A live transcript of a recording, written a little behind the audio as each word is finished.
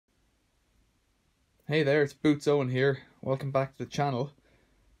Hey there, it's Boots Owen here. Welcome back to the channel.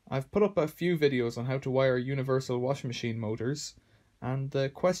 I've put up a few videos on how to wire universal washing machine motors, and the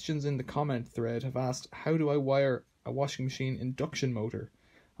questions in the comment thread have asked, how do I wire a washing machine induction motor?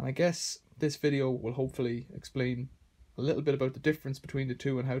 And I guess this video will hopefully explain a little bit about the difference between the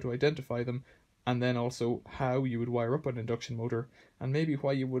two and how to identify them, and then also how you would wire up an induction motor and maybe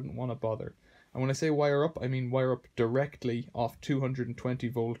why you wouldn't want to bother. And when I say wire up, I mean wire up directly off 220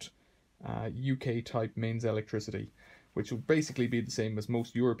 volt UK type mains electricity, which will basically be the same as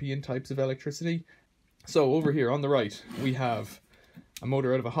most European types of electricity. So over here on the right we have a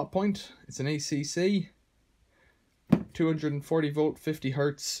motor out of a Hotpoint. It's an ACC 240 volt 50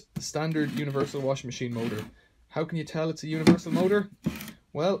 hertz standard universal washing machine motor. How can you tell it's a universal motor?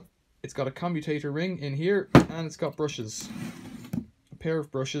 Well, it's got a commutator ring in here and it's got brushes, a pair of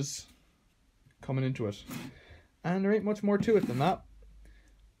brushes coming into it, and there ain't much more to it than that.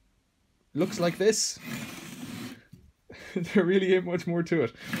 Looks like this. There really ain't much more to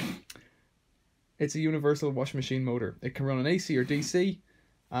it. It's a universal washing machine motor. It can run on AC or DC.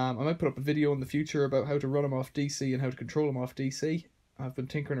 I might put up a video in the future about how to run them off DC and how to control them off DC. I've been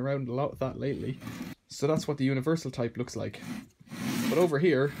tinkering around a lot with that lately. So that's what the universal type looks like. But over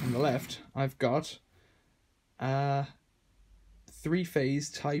here on the left, I've got a three-phase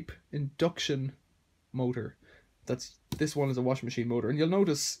type induction motor. This one is a washing machine motor, and you'll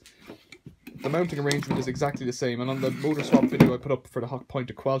notice the mounting arrangement is exactly the same. And on the motor swap video I put up for the Hotpoint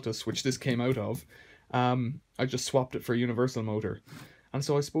Aqualtis, which this came out of, I just swapped it for a universal motor. And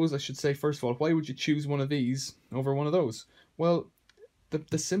so I suppose I should say, first of all, why would you choose one of these over one of those? Well,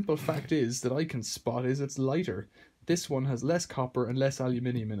 the simple fact is that I can spot is it's lighter. This one has less copper and less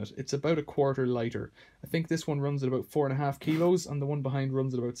aluminium in it. It's about a quarter lighter. I think this one runs at about 4.5 kilos and the one behind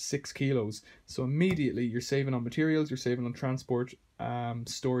runs at about 6 kilos. So immediately you're saving on materials, you're saving on transport,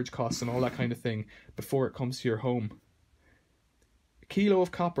 storage costs and all that kind of thing before it comes to your home. A kilo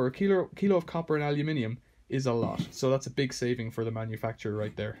of copper and aluminium is a lot. So that's a big saving for the manufacturer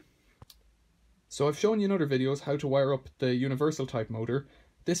right there. So I've shown you in other videos how to wire up the universal type motor.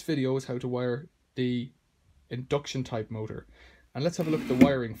 This video is how to wire the induction type motor. And let's have a look at the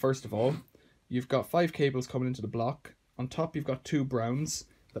wiring first of all. You've got 5 cables coming into the block. On top you've got 2 browns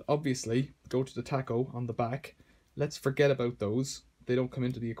that obviously go to the tacho on the back. Let's forget about those. They don't come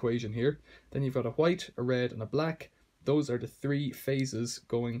into the equation here. Then you've got a white, a red and a black. Those are the 3 phases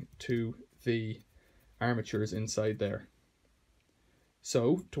going to the armatures inside there.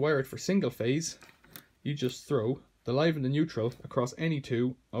 So to wire it for single phase, you just throw the live and the neutral across any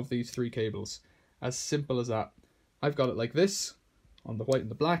 2 of these 3 cables. As simple as that. I've got it like this on the white and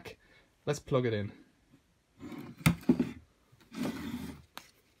the black. Let's plug it in.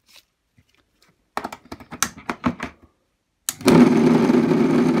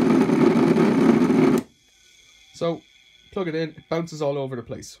 So plug it in, it bounces all over the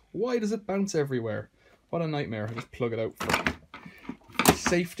place. Why does it bounce everywhere? What a nightmare. I just plug it out for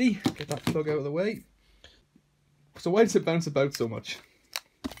safety. Get that plug out of the way. So why does it bounce about so much?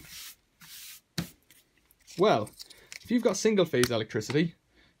 Well, if you've got single phase electricity,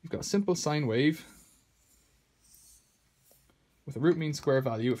 you've got a simple sine wave with a root mean square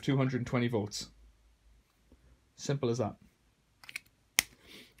value of 220 volts. Simple as that.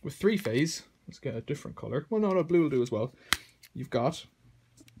 With 3 phase, let's get a different colour. Well, no, blue will do as well. You've got,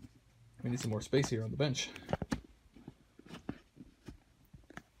 we need some more space here on the bench.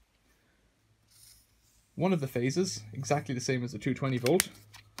 One of the phases, exactly the same as the 220 volt.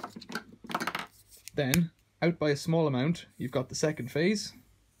 Then, out by a small amount, you've got the second phase.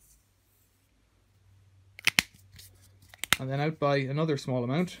 And then out by another small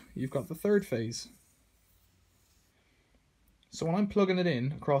amount, you've got the third phase. So when I'm plugging it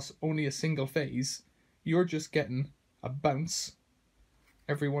in across only a single phase, you're just getting a bounce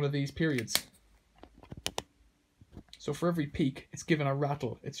every one of these periods. So for every peak, it's giving a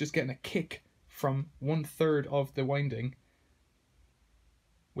rattle. It's just getting a kick from 1/3 of the winding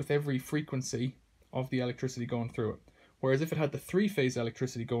with every frequency of the electricity going through it. Whereas if it had the 3-phase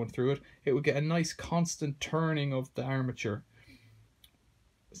electricity going through it, it would get a nice constant turning of the armature.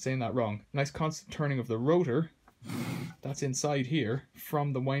 Saying that wrong. Nice constant turning of the rotor that's inside here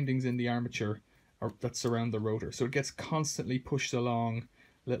from the windings in the armature or that surround the rotor. So it gets constantly pushed along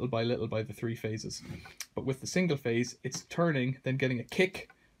little by the 3 phases. But with the single phase, it's turning, then getting a kick,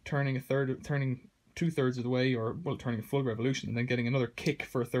 turning 2/3 of the way, or well, turning a full revolution and then getting another kick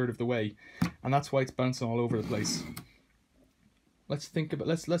for 1/3 of the way, and that's why it's bouncing all over the place. Let's think about,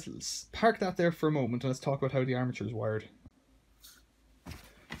 let's park that there for a moment and let's talk about how the armature is wired.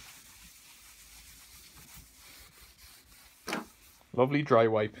 Lovely dry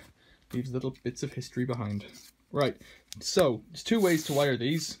wipe. Leaves little bits of history behind. Right, so there's two ways to wire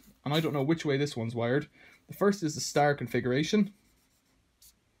these, and I don't know which way this one's wired. The first is the star configuration.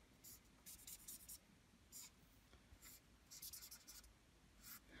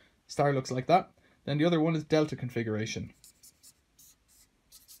 Star looks like that. Then the other one is delta configuration.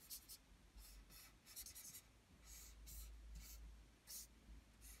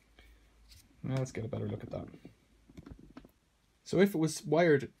 Now let's get a better look at that. So if it was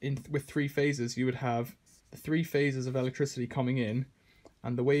wired in with three phases, you would have the three phases of electricity coming in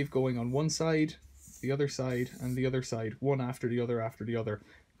and the wave going on one side, the other side, and the other side, one after the other,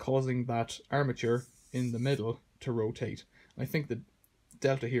 causing that armature in the middle to rotate. I think the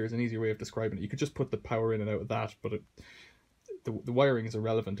delta here is an easier way of describing it. You could just put the power in and out of that, but the wiring is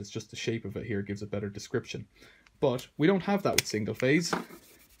irrelevant. It's just the shape of it here gives a better description. But we don't have that with single phase.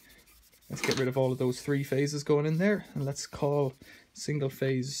 Let's get rid of all of those three phases going in there, and let's call single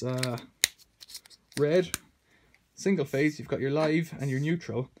phase red. Single phase, you've got your live and your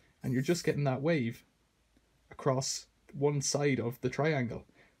neutral, and you're just getting that wave across one side of the triangle.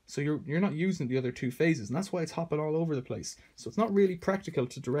 So you're not using the other two phases, and that's why it's hopping all over the place. So it's not really practical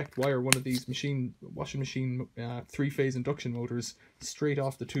to direct wire one of these washing machine three-phase induction motors straight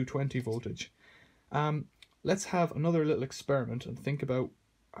off the 220 voltage. Let's have another little experiment and think about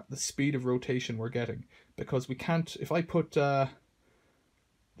the speed of rotation we're getting, because we can't, if I put the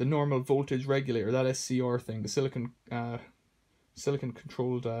normal voltage regulator, that SCR thing, the silicon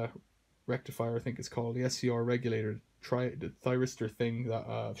controlled rectifier I think it's called, the SCR regulator, the thyristor thing that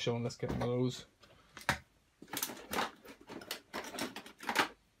I've shown, let's get one of those.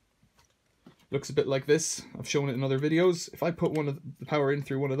 Looks a bit like this. I've shown it in other videos. If I put one of the power in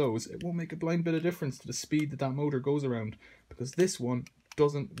through one of those, it won't make a blind bit of difference to the speed that that motor goes around, because this one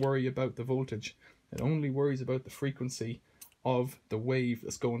doesn't worry about the voltage. It only worries about the frequency of the wave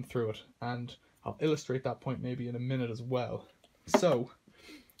that's going through it, and I'll illustrate that point maybe in a minute as well. So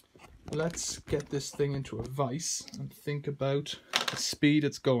let's get this thing into a vise and think about the speed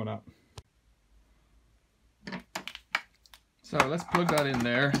it's going at. So let's plug that in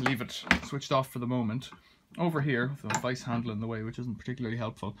there, leave it switched off for the moment. Over here, with the vise handle in the way, which isn't particularly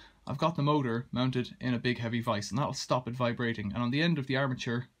helpful, I've got the motor mounted in a big heavy vise, and that'll stop it vibrating. And on the end of the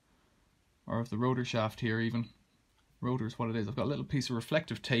armature, or of the rotor shaft here even, rotor is what it is, I've got a little piece of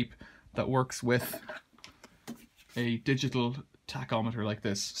reflective tape that works with a digital tachometer like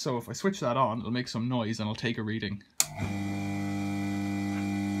this. So if I switch that on, it'll make some noise and I'll take a reading.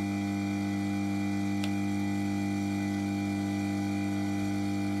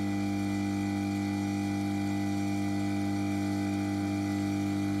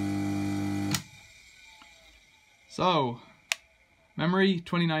 So, memory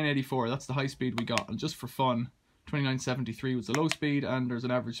 2984, that's the high speed we got, and just for fun, 2973 was the low speed, and there's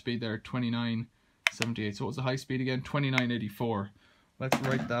an average speed there, 2978. So what was the high speed again? 2984. Let's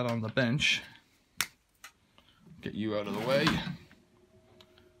write that on the bench. Get you out of the way.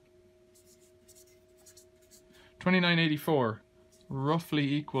 2984,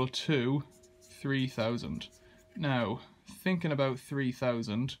 roughly equal to 3000. Now, thinking about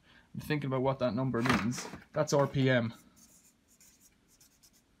 3000, and thinking about what that number means, that's RPM.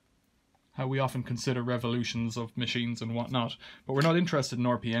 How we often consider revolutions of machines and whatnot. But we're not interested in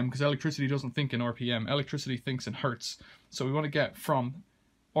RPM because electricity doesn't think in RPM. Electricity thinks in hertz. So we want to get from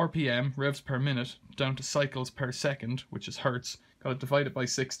RPM, revs per minute, down to cycles per second, which is hertz. Got to divide it by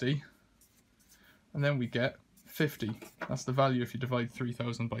 60. And then we get 50. That's the value if you divide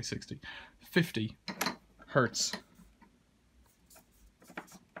 3000 by 60. 50 hertz.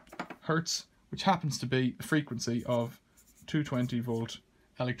 Hertz, which happens to be the frequency of 220 volt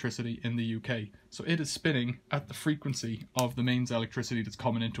electricity in the UK. So it is spinning at the frequency of the mains electricity that's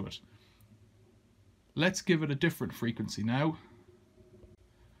coming into it. Let's give it a different frequency now.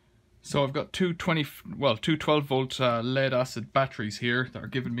 So I've got two 12 volt lead acid batteries here that are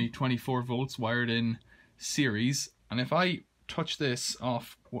giving me 24 volts wired in series, and if I touch this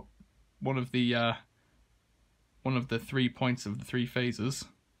off one of the 3 points of the three phases,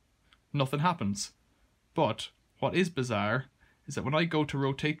 nothing happens. But what is bizarre is that when I go to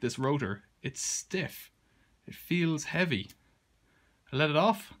rotate this rotor, it's stiff. It feels heavy. I let it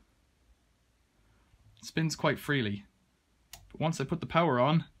off, it spins quite freely. But once I put the power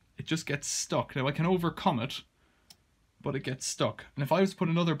on, it just gets stuck. Now I can overcome it, but it gets stuck. And if I was to put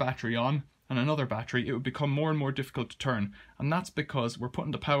another battery on and another battery, it would become more and more difficult to turn. And that's because we're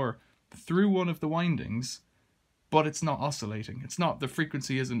putting the power through one of the windings, but it's not oscillating. It's not, the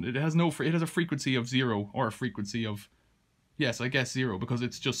frequency isn't, it has a frequency of 0, or a frequency of, yes, I guess 0, because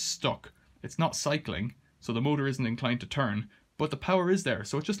it's just stuck. It's not cycling, so the motor isn't inclined to turn, but the power is there,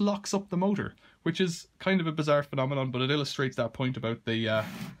 so it just locks up the motor, which is kind of a bizarre phenomenon, but it illustrates that point about the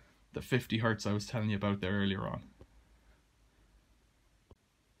 50 hertz I was telling you about there earlier on.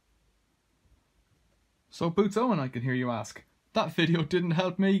 So Boots Owen, I can hear you ask, that video didn't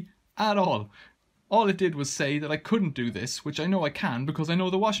help me at all. All it did was say that I couldn't do this, which I know I can because I know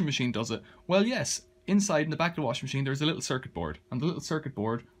the washing machine does it. Well, yes, inside in the back of the washing machine there's a little circuit board, and the little circuit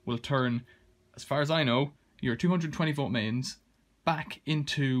board will turn, as far as I know, your 220 volt mains back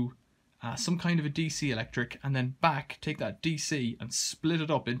into some kind of a DC electric, and then take that DC and split it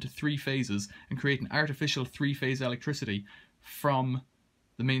up into 3 phases and create an artificial 3-phase electricity from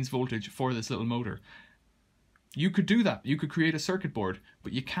the mains voltage for this little motor. You could do that. You could create a circuit board,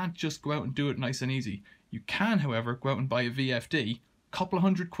 but you can't just go out and do it nice and easy. You can, however, go out and buy a VFD, couple of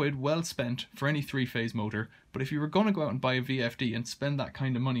 £100 well spent for any 3-phase motor, but if you were going to go out and buy a VFD and spend that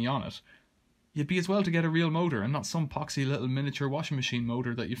kind of money on it, you'd be as well to get a real motor and not some poxy little miniature washing machine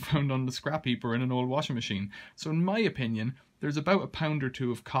motor that you found on the scrap heap or in an old washing machine. So in my opinion, there's about £1 or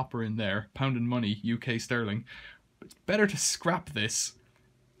 2 of copper in there, pound in money, UK sterling. It's better to scrap this,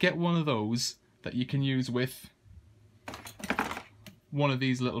 get one of those that you can use with one of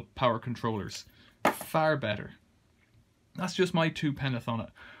these little power controllers. Far better. That's just my 2 penneth on it.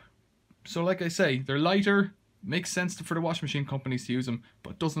 So like I say, they're lighter, makes sense for the washing machine companies to use them,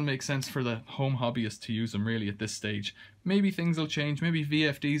 but doesn't make sense for the home hobbyists to use them really at this stage. Maybe things will change, maybe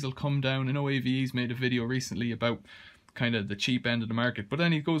VFDs will come down. I know AVE's made a video recently about kind of the cheap end of the market, but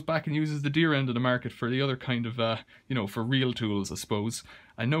then he goes back and uses the dear end of the market for the other kind of, you know, for real tools, I suppose.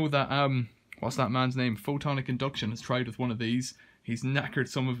 I know that, what's that man's name? Photonic Induction has tried with one of these. He's knackered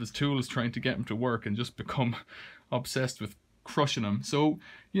some of his tools trying to get them to work and just become obsessed with crushing them. So,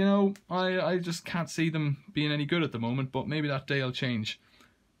 you know, I just can't see them being any good at the moment, but maybe that day will change.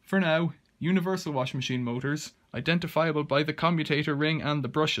 For now, universal washing machine motors, identifiable by the commutator ring and the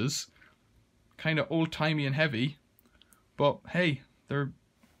brushes, kind of old-timey and heavy, but hey, they're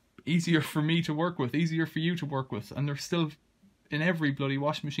easier for me to work with, easier for you to work with, and they're still in every bloody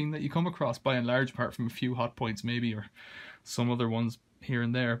washing machine that you come across, by and large, apart from a few Hotpoints maybe, or some other ones here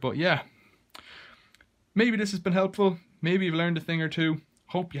and there. But yeah, maybe this has been helpful, maybe you've learned a thing or two.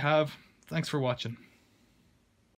 Hope you have. Thanks for watching.